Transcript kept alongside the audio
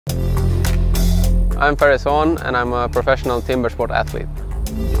I'm Ferry Svan and I'm a professional timber sport athlete.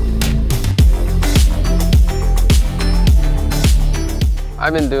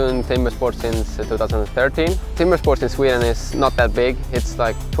 I've been doing timber sports since 2013. Timber sports in Sweden is not that big. It's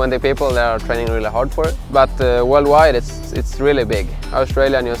like 20 people that are training really hard for it. But worldwide it's really big.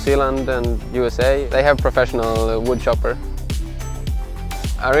 Australia, New Zealand and USA, they have professional wood chopper.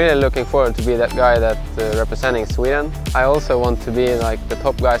 I'm really looking forward to be that guy that representing Sweden. I also want to be like the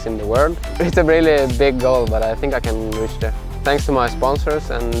top guys in the world. It's a really big goal, but I think I can reach there. Thanks to my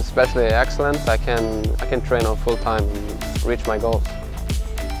sponsors and especially Axelent, I can train on full time and reach my goals.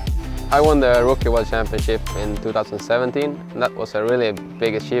 I won the Rookie World Championship in 2017. And that was a really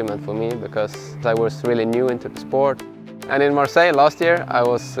big achievement for me because I was really new into the sport. And in Marseille last year I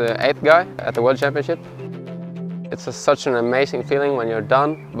was 8th guy at the World Championship. It's such an amazing feeling when you're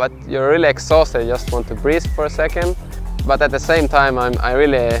done, but you're really exhausted, you just want to breathe for a second. But at the same time I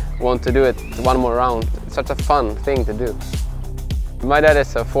really want to do it one more round. It's such a fun thing to do. My dad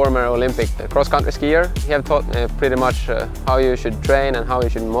is a former Olympic cross-country skier. He has taught me pretty much how you should train and how you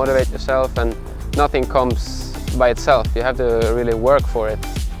should motivate yourself, and nothing comes by itself. You have to really work for it.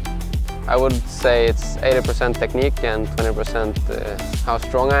 I would say it's 80% technique and 20% how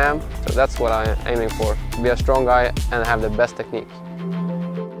strong I am. So that's what I'm aiming for, to be a strong guy and have the best technique.